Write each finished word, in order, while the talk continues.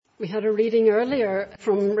We had a reading earlier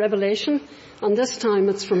from Revelation, and this time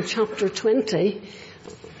it's from chapter 20,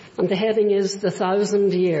 and the heading is The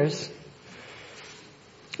 1,000 Years.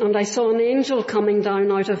 And I saw an angel coming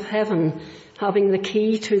down out of heaven, having the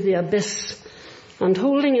key to the abyss, and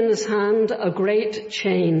holding in his hand a great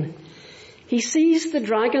chain. He seized the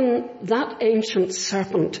dragon, that ancient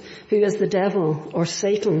serpent, who is the devil, or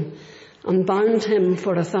Satan, and bound him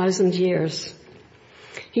for 1,000 years.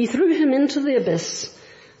 He threw him into the abyss,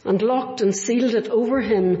 and locked and sealed it over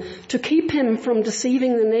him to keep him from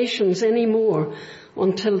deceiving the nations any more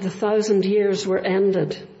until the 1,000 years were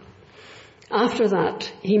ended. After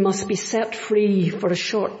that, he must be set free for a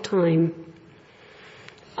short time.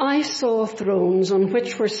 I saw thrones on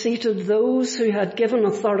which were seated those who had given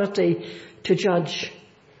authority to judge.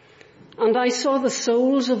 And I saw the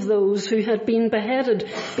souls of those who had been beheaded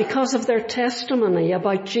because of their testimony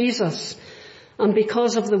about Jesus and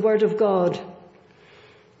because of the word of God.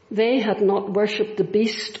 They had not worshipped the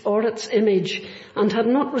beast or its image and had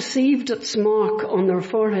not received its mark on their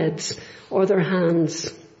foreheads or their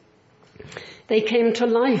hands. They came to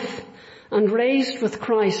life and reigned with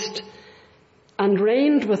Christ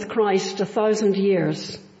 1,000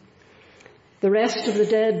 years. The rest of the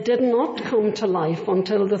dead did not come to life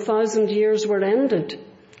until the 1,000 years were ended.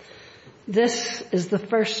 This is the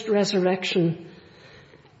first resurrection.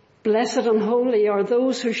 Blessed and holy are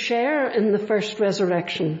those who share in the first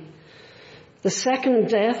resurrection. The second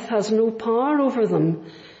death has no power over them,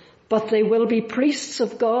 but they will be priests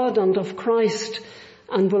of God and of Christ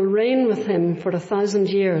and will reign with him for 1,000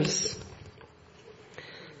 years.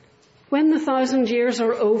 When the 1,000 years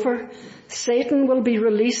are over, Satan will be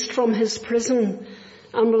released from his prison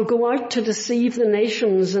and will go out to deceive the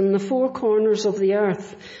nations in the four corners of the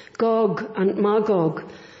earth, Gog and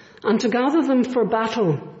Magog, and to gather them for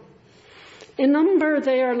battle. In number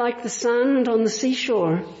they are like the sand on the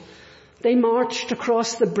seashore. They marched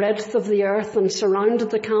across the breadth of the earth and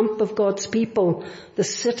surrounded the camp of God's people, the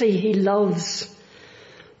city he loves.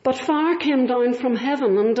 But fire came down from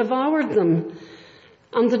heaven and devoured them,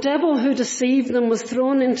 and the devil who deceived them was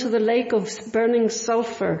thrown into the lake of burning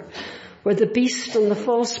sulfur, where the beast and the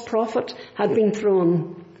false prophet had been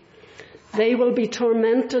thrown. They will be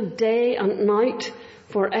tormented day and night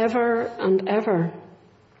forever and ever.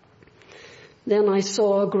 Then I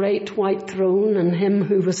saw a great white throne and him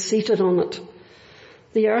who was seated on it.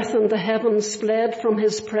 The earth and the heavens fled from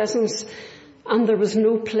his presence, and there was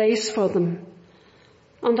no place for them.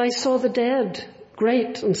 And I saw the dead,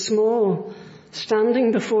 great and small,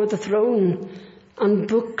 standing before the throne, and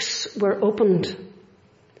books were opened.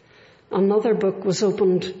 Another book was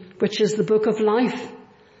opened, which is the book of life.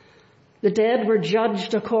 The dead were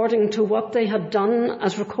judged according to what they had done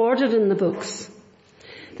as recorded in the books.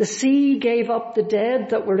 The sea gave up the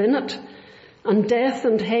dead that were in it, and death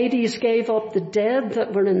and Hades gave up the dead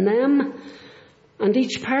that were in them, and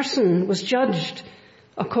each person was judged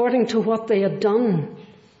according to what they had done.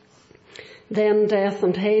 Then death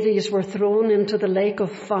and Hades were thrown into the lake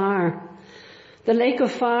of fire. The lake of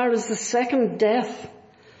fire is the second death.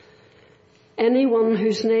 Anyone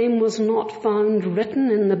whose name was not found written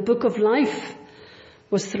in the book of life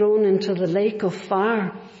was thrown into the lake of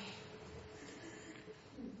fire.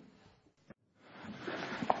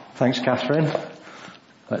 Thanks, Catherine.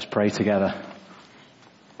 Let's pray together.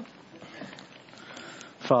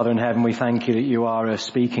 Father in heaven, we thank you that you are a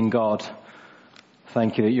speaking God.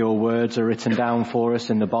 Thank you that your words are written down for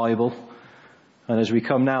us in the Bible. And as we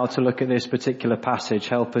come now to look at this particular passage,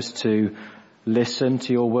 help us to listen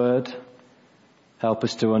to your word. Help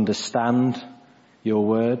us to understand your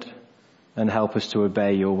word, and help us to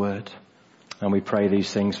obey your word. And we pray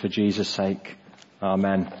these things for Jesus' sake.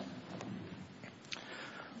 Amen.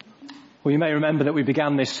 Well, you may remember that we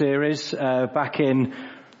began this series back in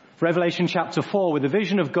Revelation chapter 4 with the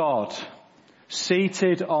vision of God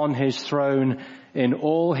seated on his throne in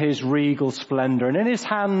all his regal splendor. And in his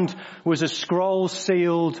hand was a scroll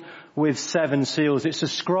sealed with 7 seals. It's a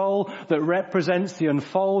scroll that represents the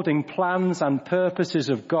unfolding plans and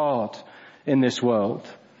purposes of God in this world.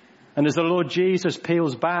 And as the Lord Jesus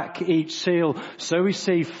peels back each seal, so we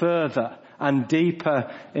see further and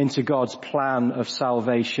deeper into God's plan of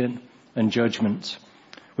salvation and judgment.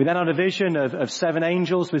 We then had a vision of 7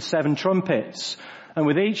 angels with 7 trumpets. And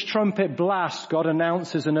with each trumpet blast, God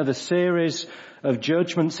announces another series of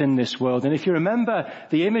judgments in this world. And if you remember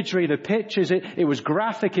the imagery, the pictures, it was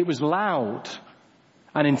graphic, it was loud,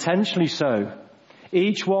 and intentionally so.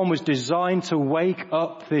 Each one was designed to wake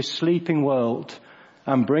up this sleeping world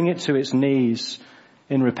and bring it to its knees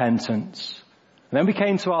in repentance. And then we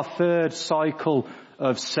came to our third cycle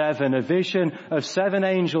of seven, a vision of seven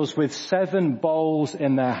angels with seven bowls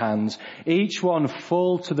in their hands, each one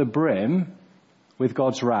full to the brim with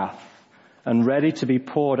God's wrath and ready to be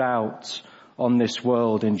poured out on this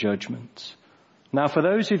world in judgment. Now, for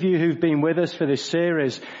those of you who've been with us for this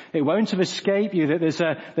series, it won't have escaped you that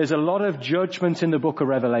there's a lot of judgment in the book of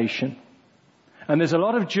Revelation. And there's a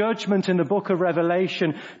lot of judgment in the book of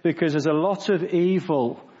Revelation because there's a lot of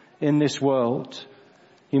evil in this world.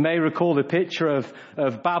 You may recall the picture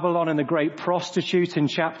of Babylon and the great prostitute in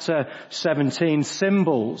chapter 17,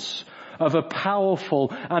 symbols of a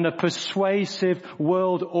powerful and a persuasive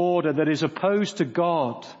world order that is opposed to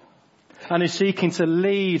God and is seeking to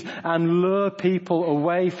lead and lure people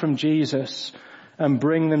away from Jesus and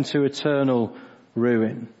bring them to eternal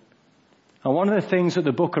ruin. And one of the things that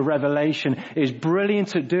the book of Revelation is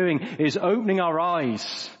brilliant at doing is opening our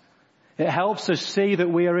eyes. It helps us see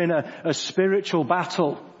that we are in a spiritual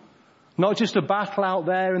battle. Not just a battle out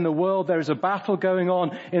there in the world, there is a battle going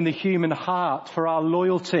on in the human heart for our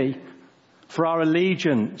loyalty, for our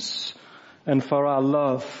allegiance, and for our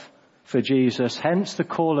love for Jesus. Hence the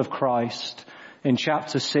call of Christ in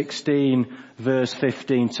chapter 16, verse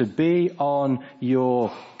 15, to be on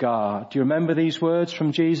your guard. Do you remember these words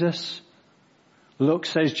from Jesus? Look,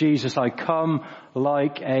 says Jesus, I come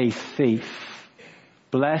like a thief.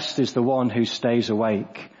 Blessed is the one who stays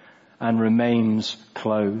awake and remains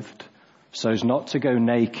clothed, so as not to go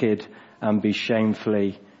naked and be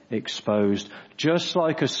shamefully exposed. Just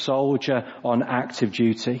like a soldier on active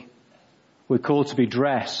duty, we're called to be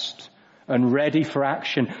dressed and ready for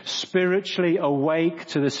action, spiritually awake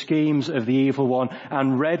to the schemes of the evil one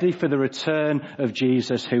and ready for the return of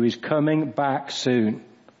Jesus, who is coming back soon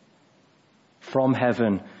from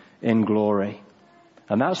heaven in glory.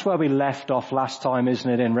 And that's where we left off last time, isn't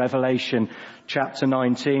it, in Revelation chapter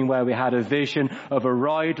 19, where we had a vision of a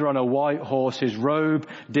rider on a white horse, his robe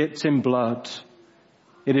dipped in blood.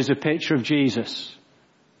 It is a picture of Jesus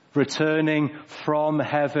returning from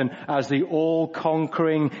heaven as the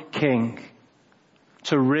all-conquering King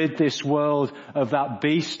to rid this world of that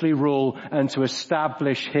beastly rule and to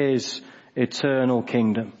establish his eternal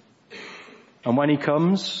kingdom. And when he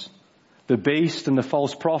comes, the beast and the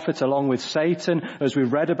false prophet, along with Satan, as we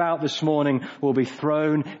read about this morning, will be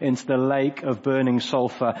thrown into the lake of burning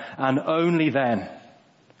sulfur. And only then,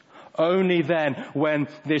 when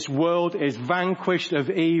this world is vanquished of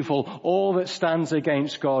evil, all that stands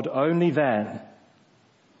against God, only then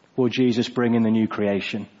will Jesus bring in the new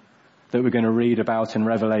creation that we're going to read about in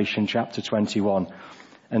Revelation chapter 21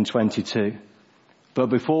 and 22. But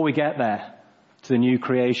before we get there, to the new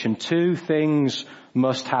creation, two things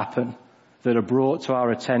must happen that are brought to our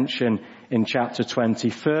attention in chapter 20.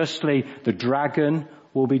 Firstly, the dragon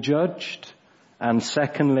will be judged, and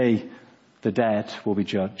secondly, the dead will be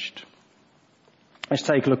judged. Let's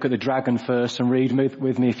take a look at the dragon first and read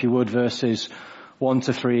with me, if you would, verses 1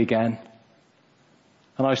 to 3 again.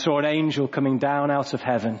 And I saw an angel coming down out of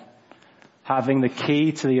heaven, having the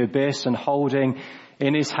key to the abyss and holding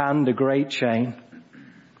in his hand a great chain.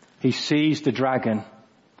 He seized the dragon,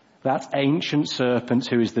 that ancient serpent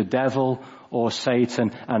who is the devil or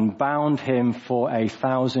Satan, and bound him for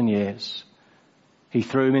 1,000 years. He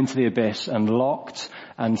threw him into the abyss and locked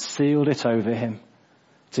and sealed it over him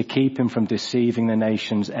to keep him from deceiving the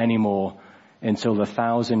nations anymore until the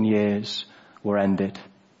 1,000 years were ended.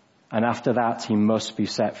 And after that, he must be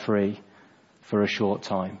set free for a short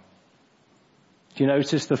time. Do you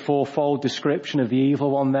notice the fourfold description of the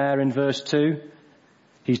evil one there in verse 2?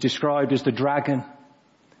 He's described as the dragon,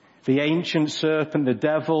 the ancient serpent, the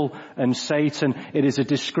devil and Satan. It is a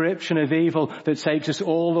description of evil that takes us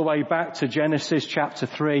all the way back to Genesis chapter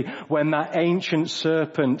 3, when that ancient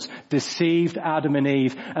serpent deceived Adam and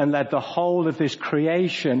Eve and led the whole of this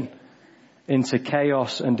creation into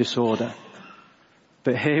chaos and disorder.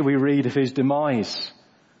 But here we read of his demise,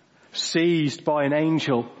 seized by an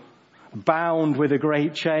angel, bound with a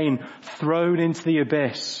great chain, thrown into the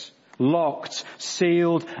abyss, locked,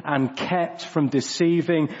 sealed, and kept from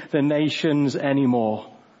deceiving the nations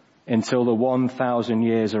anymore until the 1,000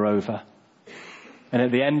 years are over. And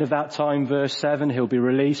at the end of that time, verse 7, he'll be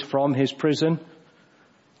released from his prison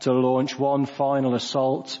to launch one final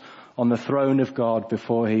assault on the throne of God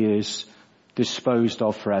before he is disposed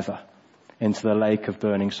of forever into the lake of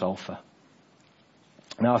burning sulfur.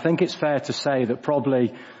 Now, I think it's fair to say that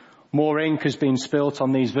probably more ink has been spilt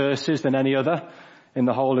on these verses than any other in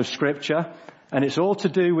the whole of Scripture. And it's all to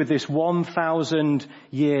do with this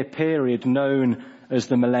 1,000-year period known as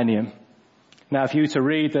the millennium. Now, if you were to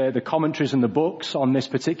read the commentaries and the books on this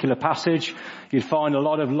particular passage, you'd find a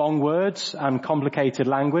lot of long words and complicated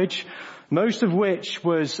language, most of which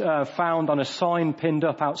was found on a sign pinned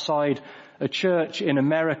up outside a church in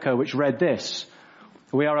America which read this: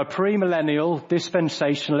 "We are a premillennial,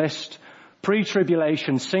 dispensationalist,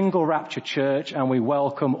 pre-tribulation, single rapture church, and we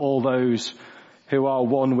welcome all those who are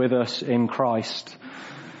one with us in Christ."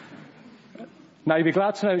 Now, you'll be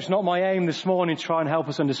glad to know it's not my aim this morning to try and help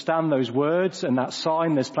us understand those words and that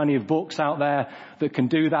sign. There's plenty of books out there that can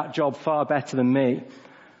do that job far better than me.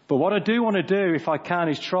 But what I do want to do, if I can,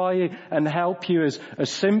 is try and help you as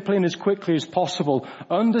simply and as quickly as possible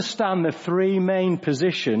understand the three main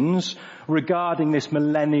positions regarding this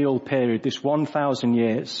millennial period, this 1,000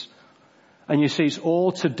 years. And you see, it's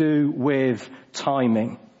all to do with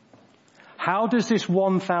timing. How does this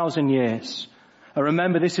 1,000 years...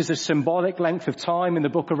 Remember, this is a symbolic length of time in the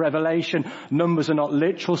book of Revelation. Numbers are not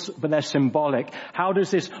literal, but they're symbolic. How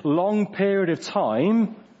does this long period of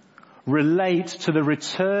time relate to the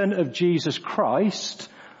return of Jesus Christ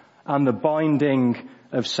and the binding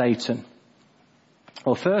of Satan?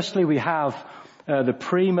 Well, firstly, we have the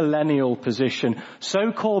premillennial position,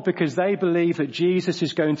 so called because they believe that Jesus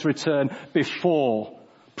is going to return before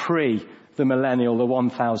the millennial, the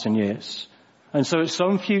 1,000 years. And so at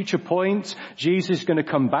some future point, Jesus is going to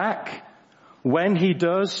come back. When he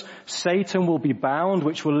does, Satan will be bound,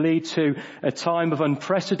 which will lead to a time of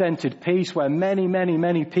unprecedented peace where many, many,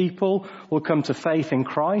 many people will come to faith in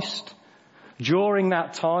Christ. During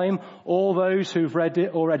that time, all those who've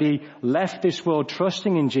already left this world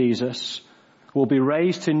trusting in Jesus will be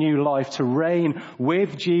raised to new life to reign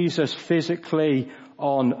with Jesus physically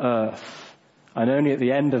on earth. And only at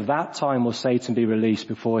the end of that time will Satan be released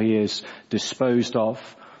before he is disposed of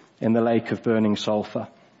in the lake of burning sulfur.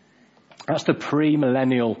 That's the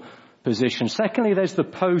premillennial position. Secondly, there's the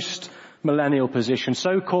post-millennial position,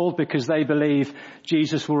 so called because they believe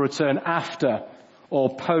Jesus will return after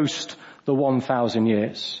or post the 1,000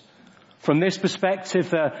 years. From this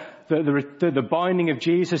perspective, the binding of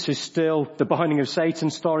Jesus is still, the binding of Satan,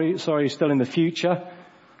 is still in the future,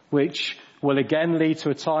 which will again lead to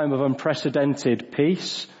a time of unprecedented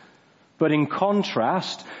peace. But in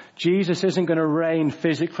contrast, Jesus isn't going to reign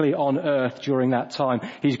physically on earth during that time.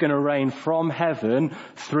 He's going to reign from heaven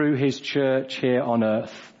through his church here on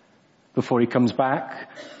earth before he comes back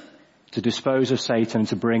to dispose of Satan and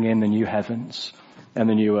to bring in the new heavens and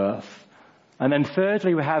the new earth. And then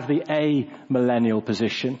thirdly, we have the amillennial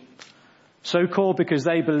position, so called because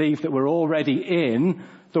they believe that we're already in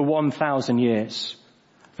the 1,000 years.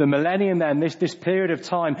 The millennium then, this period of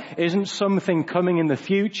time, isn't something coming in the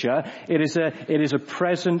future. It is a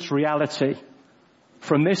present reality.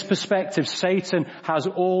 From this perspective, Satan has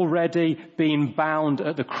already been bound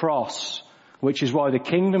at the cross, which is why the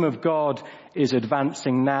kingdom of God is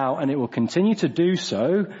advancing now, and it will continue to do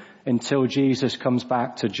so until Jesus comes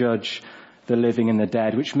back to judge the living and the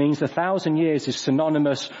dead, which means the 1,000 years is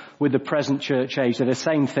synonymous with the present church age. They're the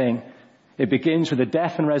same thing. It begins with the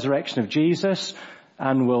death and resurrection of Jesus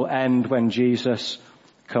and will end when Jesus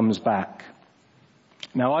comes back.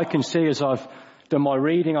 Now, I can see as I've done my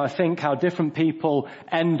reading, I think how different people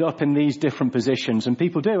end up in these different positions. And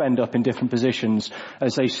people do end up in different positions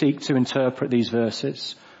as they seek to interpret these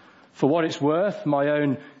verses. For what it's worth, my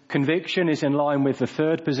own conviction is in line with the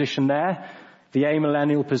third position there, the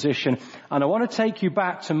amillennial position. And I want to take you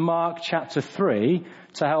back to Mark chapter 3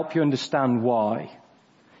 to help you understand why.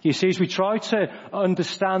 You see, as we try to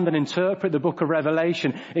understand and interpret the book of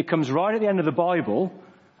Revelation, it comes right at the end of the Bible,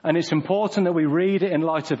 and it's important that we read it in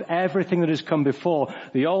light of everything that has come before.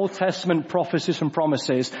 The Old Testament prophecies and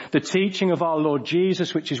promises, the teaching of our Lord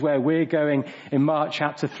Jesus, which is where we're going in Mark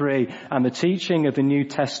chapter 3, and the teaching of the New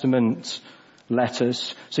Testament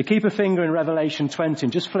letters. So keep a finger in Revelation 20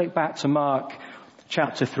 and just flick back to Mark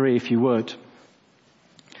chapter 3 if you would.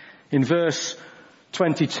 In verse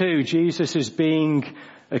 22, Jesus is being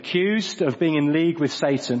accused of being in league with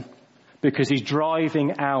Satan because he's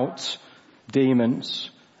driving out demons.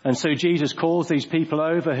 And so Jesus calls these people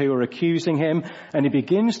over who are accusing him, and he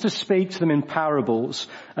begins to speak to them in parables.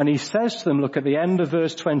 And he says to them, look at the end of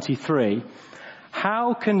verse 23,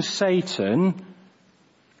 how can Satan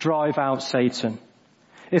drive out Satan?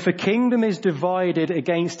 If a kingdom is divided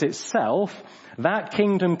against itself, that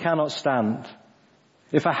kingdom cannot stand.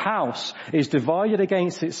 If a house is divided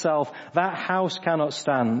against itself, that house cannot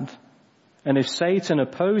stand. And if Satan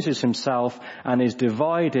opposes himself and is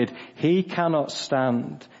divided, he cannot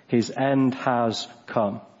stand. His end has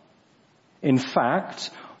come. In fact,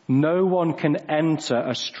 no one can enter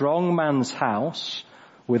a strong man's house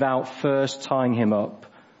without first tying him up.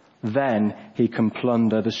 then he can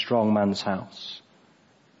plunder the strong man's house.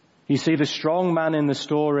 You see, the strong man in the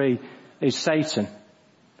story is Satan.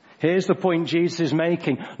 Here's the point Jesus is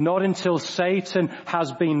making. Not until Satan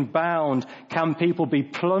has been bound can people be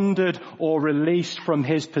plundered or released from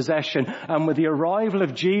his possession. And with the arrival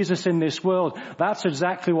of Jesus in this world, that's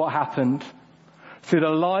exactly what happened. Through the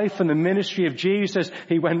life and the ministry of Jesus,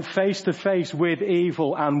 he went face to face with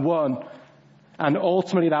evil and won. And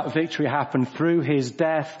ultimately that victory happened through his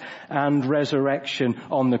death and resurrection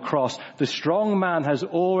on the cross. The strong man has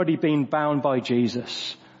already been bound by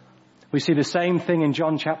Jesus. We see the same thing in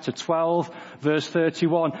John chapter 12, verse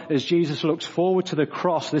 31. As Jesus looks forward to the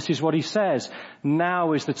cross, this is what he says.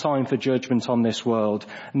 Now is the time for judgment on this world.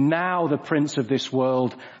 Now the prince of this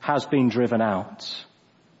world has been driven out.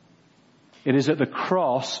 It is at the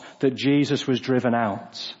cross that Jesus was driven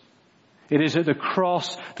out. It is at the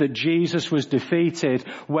cross that Jesus was defeated,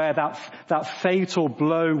 where that fatal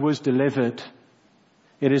blow was delivered.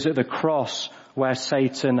 It is at the cross where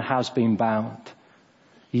Satan has been bound.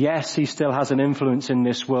 Yes, he still has an influence in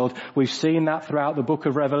this world. We've seen that throughout the book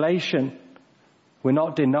of Revelation. We're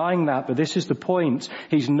not denying that, but this is the point.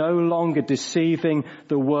 He's no longer deceiving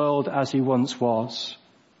the world as he once was.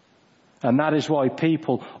 And that is why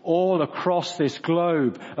people all across this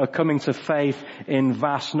globe are coming to faith in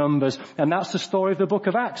vast numbers. And that's the story of the book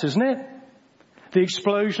of Acts, isn't it? The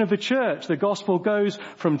explosion of the church. The gospel goes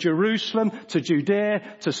from Jerusalem to Judea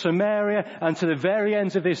to Samaria and to the very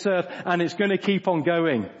ends of this earth, and it's going to keep on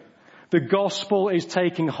going. The gospel is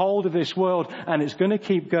taking hold of this world, and it's going to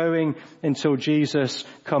keep going until Jesus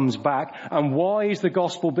comes back. And why is the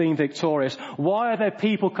gospel being victorious? Why are there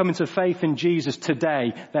people coming to faith in Jesus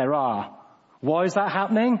today? There are. Why is that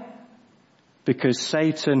happening? Because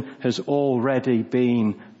Satan has already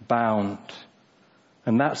been bound.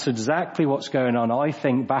 And that's exactly what's going on, I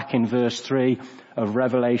think, back in verse 3 of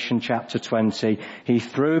Revelation chapter 20. He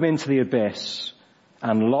threw him into the abyss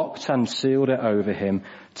and locked and sealed it over him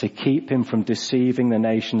to keep him from deceiving the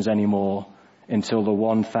nations anymore until the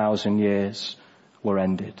 1,000 years were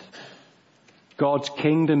ended. God's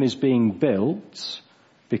kingdom is being built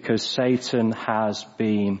because Satan has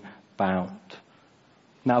been bound.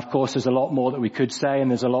 Now, of course, there's a lot more that we could say, and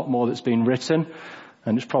there's a lot more that's been written.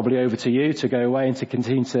 And it's probably over to you to go away and to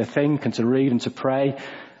continue to think and to read and to pray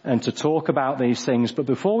and to talk about these things. But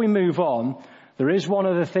before we move on, there is one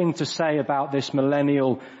other thing to say about this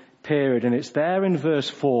millennial period, and it's there in verse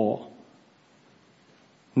 4.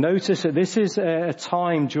 Notice that this is a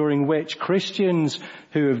time during which Christians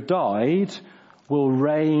who have died will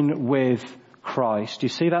reign with Christ. You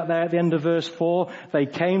see that there at the end of verse 4? They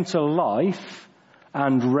came to life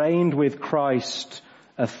and reigned with Christ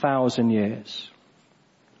 1,000 years.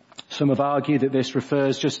 Some have argued that this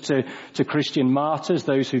refers just to Christian martyrs,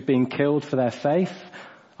 those who've been killed for their faith.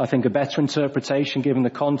 I think a better interpretation, given the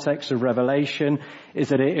context of Revelation, is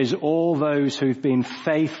that it is all those who've been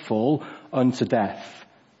faithful unto death,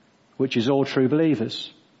 which is all true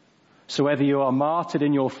believers. So whether you are martyred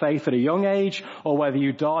in your faith at a young age, or whether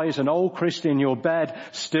you die as an old Christian in your bed,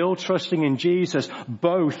 still trusting in Jesus,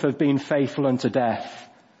 both have been faithful unto death.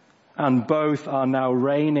 And both are now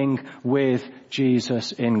reigning with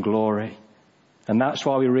Jesus in glory. And that's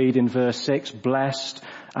why we read in verse 6, blessed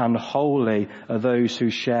and holy are those who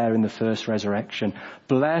share in the first resurrection.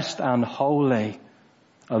 Blessed and holy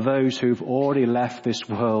are those who've already left this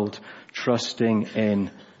world trusting in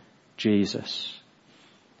Jesus.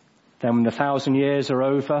 Then when the 1,000 years are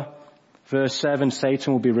over, verse 7,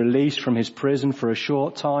 Satan will be released from his prison for a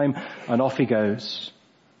short time, and off he goes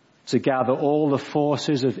to gather all the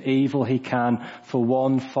forces of evil he can for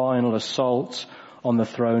one final assault on the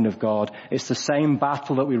throne of God. It's the same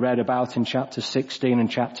battle that we read about in chapter 16 and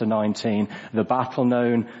chapter 19, the battle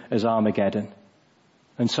known as Armageddon.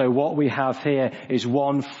 And so what we have here is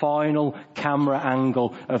one final camera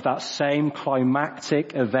angle of that same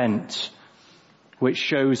climactic event, which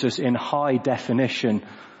shows us in high definition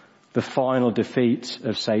the final defeat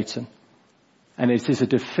of Satan. And it is a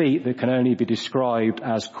defeat that can only be described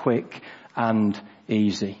as quick and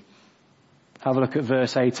easy. Have a look at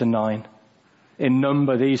verse 8 and 9. In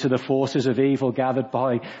number, these are the forces of evil gathered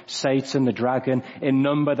by Satan, the dragon. In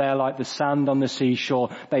number, they're like the sand on the seashore.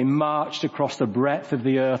 They marched across the breadth of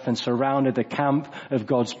the earth and surrounded the camp of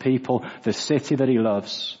God's people, the city that he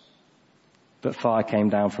loves. But fire came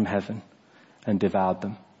down from heaven and devoured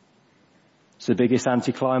them. It's the biggest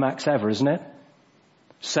anticlimax ever, isn't it?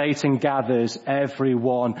 Satan gathers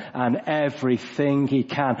everyone and everything he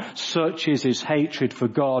can. Such is his hatred for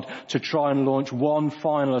God, to try and launch one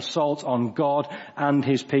final assault on God and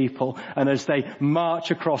his people. And as they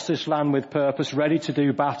march across this land with purpose, ready to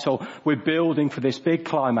do battle, we're building for this big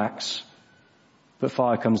climax. But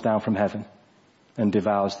fire comes down from heaven and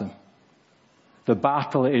devours them. The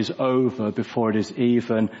battle is over before it has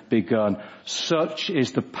even begun. Such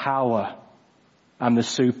is the power and the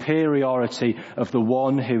superiority of the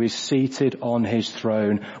one who is seated on his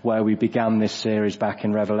throne, where we began this series back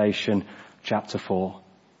in Revelation chapter 4.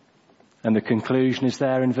 And the conclusion is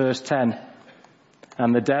there in verse 10.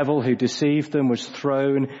 And the devil who deceived them was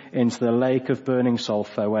thrown into the lake of burning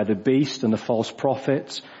sulfur, where the beast and the false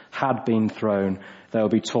prophet had been thrown. They will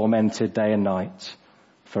be tormented day and night,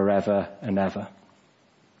 forever and ever.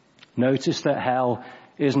 Notice that hell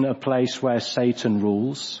isn't a place where Satan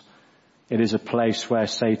rules. It is a place where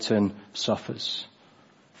Satan suffers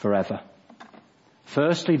forever.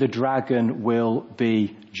 Firstly, the dragon will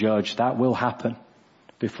be judged. That will happen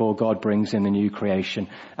before God brings in the new creation.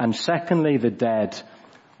 And secondly, the dead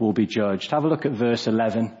will be judged. Have a look at verse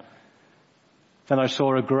 11. Then I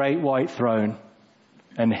saw a great white throne,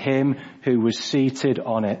 and him who was seated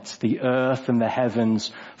on it. The earth and the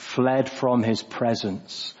heavens fled from his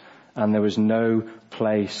presence, and there was no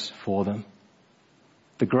place for them.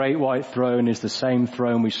 The great white throne is the same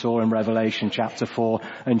throne we saw in Revelation chapter 4.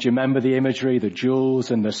 And do you remember the imagery, the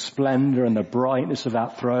jewels and the splendor and the brightness of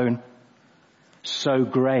that throne? So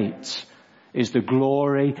great is the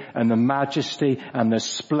glory and the majesty and the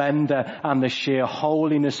splendor and the sheer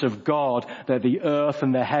holiness of God that the earth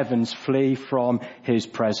and the heavens flee from his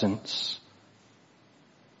presence.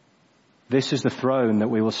 This is the throne that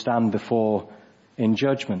we will stand before in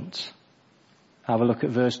judgment. Have a look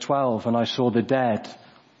at verse 12. And I saw the dead,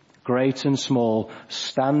 great and small,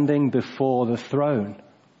 standing before the throne,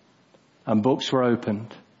 and books were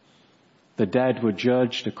opened. The dead were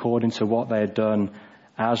judged according to what they had done,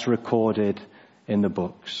 as recorded in the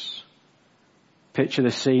books. Picture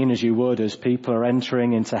the scene as you would as people are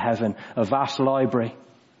entering into heaven, a vast library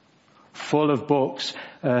full of books,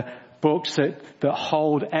 books that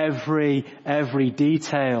hold every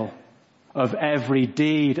detail of every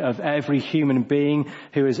deed of every human being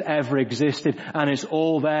who has ever existed, and it's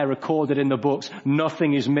all there recorded in the books.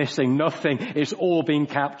 Nothing is missing, nothing. It's all been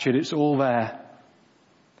captured, it's all there.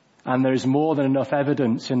 And there is more than enough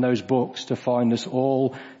evidence in those books to find us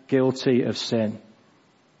all guilty of sin.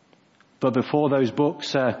 But before those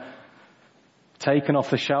books are taken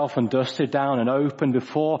off the shelf and dusted down and opened,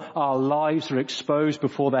 before our lives are exposed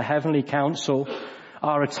before the heavenly council,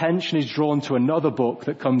 our attention is drawn to another book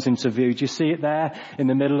that comes into view. Do you see it there in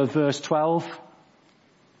the middle of verse 12?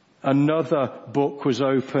 Another book was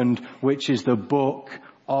opened, which is the book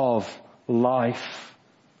of life.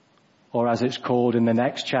 Or as it's called in the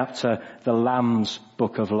next chapter, the Lamb's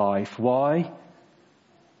book of life. Why?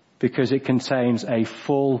 Because it contains a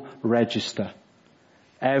full register.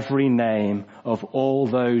 Every name of all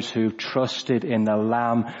those who trusted in the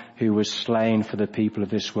Lamb who was slain for the people of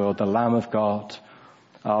this world, the Lamb of God,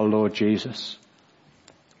 our Lord Jesus.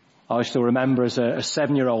 I still remember as a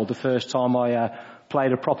 7-year-old the first time I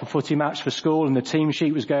played a proper footy match for school, and the team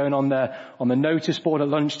sheet was going on the notice board at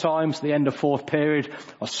lunchtime. So the end of fourth period,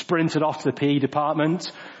 I sprinted off to the PE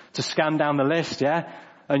department to scan down the list, yeah?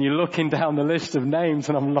 And you're looking down the list of names,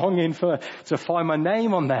 and I'm longing to find my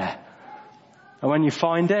name on there. And when you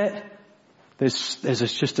find it, there's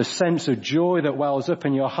just a sense of joy that wells up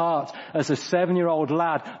in your heart. As a 7-year-old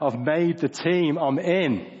lad, I've made the team. I'm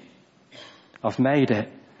in. I've made it.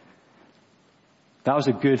 That was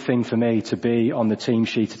a good thing for me to be on the team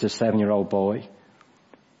sheet as a 7-year-old boy.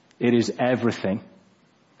 It is everything,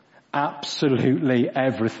 absolutely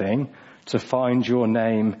everything, to find your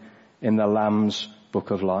name in the Lamb's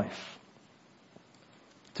book of life.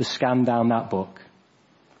 To scan down that book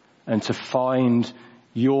and to find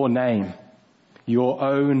your name, your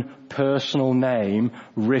own personal name,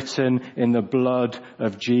 written in the blood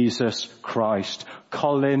of Jesus Christ.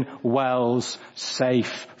 Colin Wells,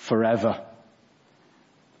 safe forever.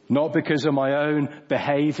 Not because of my own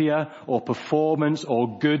behavior or performance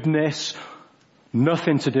or goodness.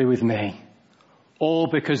 Nothing to do with me. All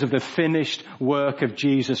because of the finished work of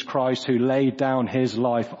Jesus Christ, who laid down his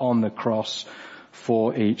life on the cross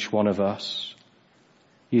for each one of us.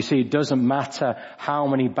 You see, it doesn't matter how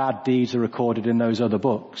many bad deeds are recorded in those other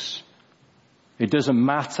books. It doesn't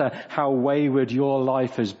matter how wayward your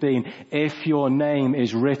life has been. If your name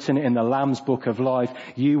is written in the Lamb's book of life,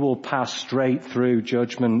 you will pass straight through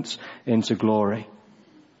judgment into glory.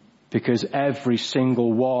 Because every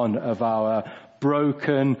single one of our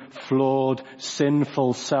broken, flawed,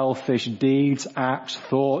 sinful, selfish deeds, acts,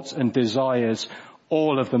 thoughts and desires,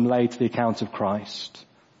 all of them laid to the account of Christ,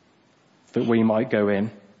 that we might go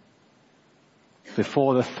in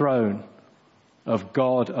before the throne of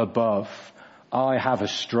God above. I have a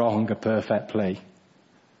strong, a perfect plea.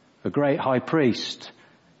 A great high priest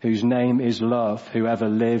whose name is love, whoever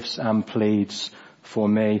lives and pleads for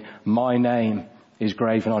me. My name is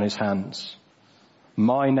graven on his hands.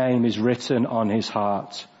 My name is written on his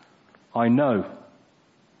heart. I know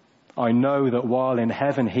that while in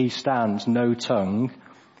heaven he stands, no tongue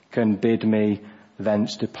can bid me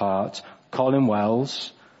thence depart. Colin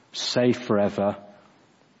Wells, safe forever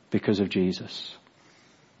because of Jesus.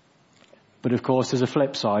 But of course there's a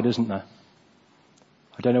flip side, isn't there?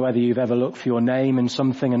 I don't know whether you've ever looked for your name in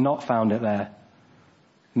something and not found it there.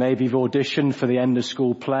 Maybe you've auditioned for the end of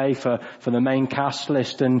school play for the main cast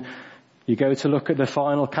list, and you go to look at the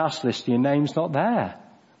final cast list and your name's not there.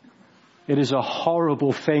 It is a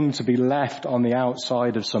horrible thing to be left on the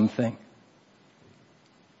outside of something.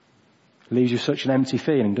 It leaves you such an empty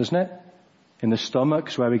feeling, doesn't it? In the stomach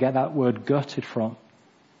is where we get that word gutted from.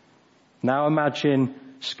 Now imagine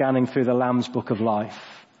scanning through the Lamb's Book of Life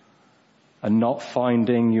and not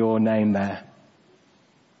finding your name there.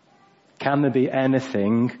 Can there be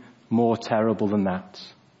anything more terrible than that?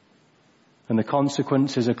 And the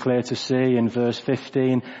consequences are clear to see in verse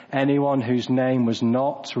 15. Anyone whose name was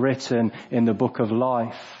not written in the book of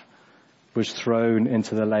life was thrown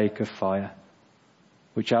into the lake of fire,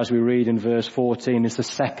 which, as we read in verse 14, is the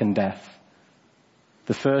second death.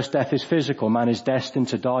 The first death is physical. Man is destined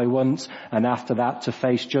to die once, and after that to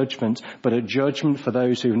face judgment. But at judgment for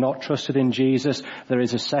those who have not trusted in Jesus, there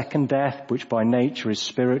is a second death, which by nature is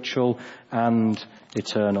spiritual and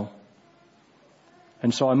eternal.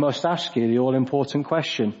 And so I must ask you the all-important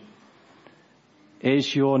question.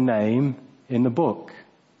 Is your name in the book?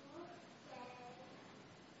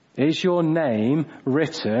 Is your name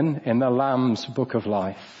written in the Lamb's Book of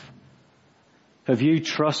Life? Have you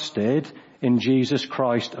trusted in Jesus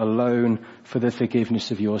Christ alone for the forgiveness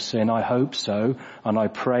of your sin? I hope so, and I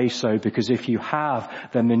pray so, because if you have,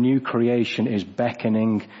 then the new creation is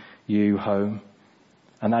beckoning you home.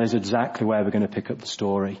 And that is exactly where we're going to pick up the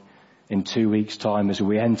story in 2 weeks' time as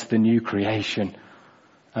we enter the new creation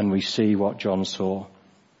and we see what John saw.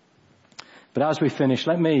 But as we finish,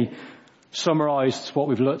 let me summarize what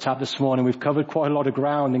we've looked at this morning. We've covered quite a lot of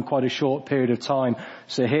ground in quite a short period of time.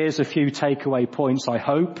 So here's a few takeaway points, I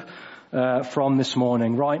hope, from this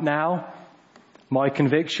morning. Right now, my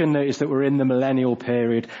conviction is that we're in the millennial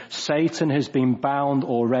period. Satan has been bound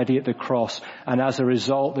already at the cross, and as a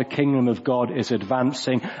result, the kingdom of God is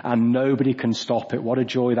advancing and nobody can stop it. What a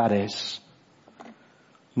joy that is.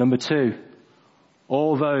 Number 2,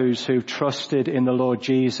 all those who've trusted in the Lord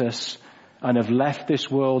Jesus and have left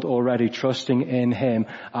this world already trusting in him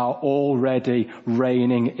are already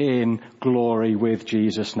reigning in glory with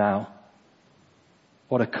Jesus now.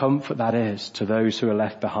 What a comfort that is to those who are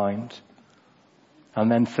left behind. And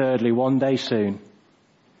then thirdly, one day soon,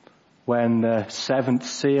 when the 7th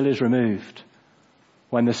seal is removed,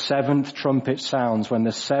 when the 7th trumpet sounds, when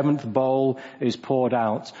the 7th bowl is poured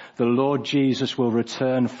out, the Lord Jesus will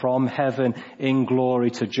return from heaven in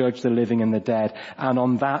glory to judge the living and the dead. And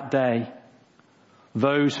on that day,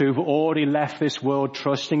 those who've already left this world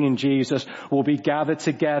trusting in Jesus will be gathered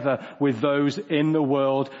together with those in the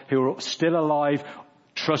world who are still alive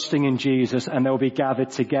trusting in Jesus, and they'll be gathered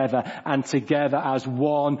together, and together as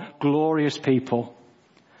one glorious people,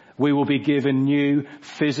 we will be given new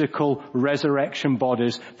physical resurrection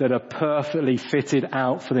bodies that are perfectly fitted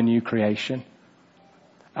out for the new creation.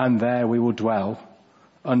 And there we will dwell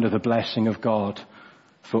under the blessing of God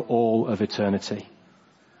for all of eternity.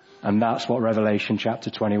 And that's what Revelation chapter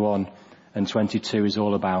 21 and 22 is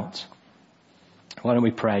all about. Why don't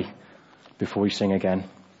we pray before we sing again?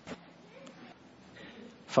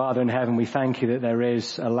 Father in heaven, we thank you that there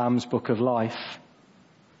is a Lamb's Book of Life.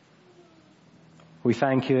 We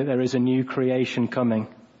thank you that there is a new creation coming.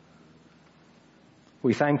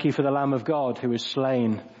 We thank you for the Lamb of God who was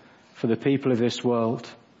slain for the people of this world.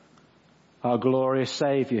 Our glorious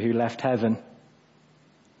Saviour who left heaven,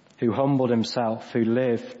 who humbled himself, who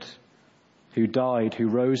lived, who died, who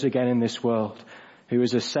rose again in this world, who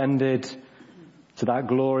has ascended to that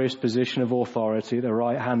glorious position of authority at the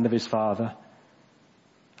right hand of his Father.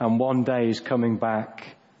 And one day is coming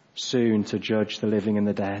back soon to judge the living and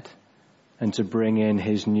the dead and to bring in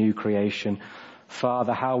his new creation.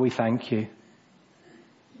 Father, how we thank you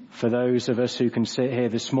for those of us who can sit here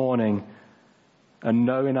this morning and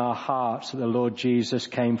know in our hearts that the Lord Jesus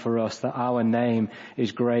came for us, that our name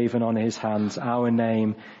is graven on his hands, our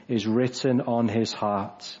name is written on his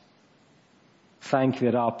heart. Thank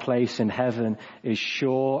you that our place in heaven is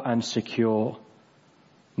sure and secure,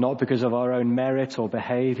 not because of our own merit or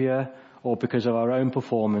behavior or because of our own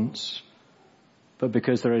performance, but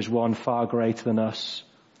because there is one far greater than us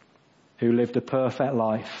who lived a perfect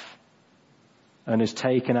life and has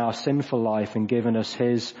taken our sinful life and given us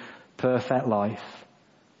his perfect life,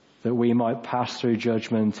 that we might pass through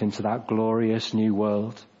judgment into that glorious new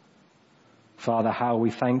world. Father, how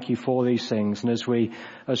we thank you for these things. And as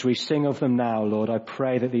we sing of them now, Lord, I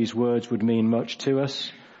pray that these words would mean much to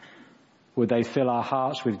us. Would they fill our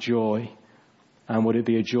hearts with joy? And would it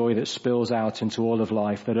be a joy that spills out into all of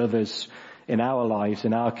life, that others in our lives,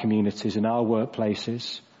 in our communities, in our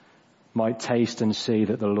workplaces might taste and see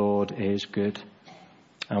that the Lord is good.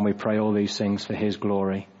 And we pray all these things for his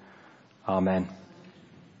glory. Amen.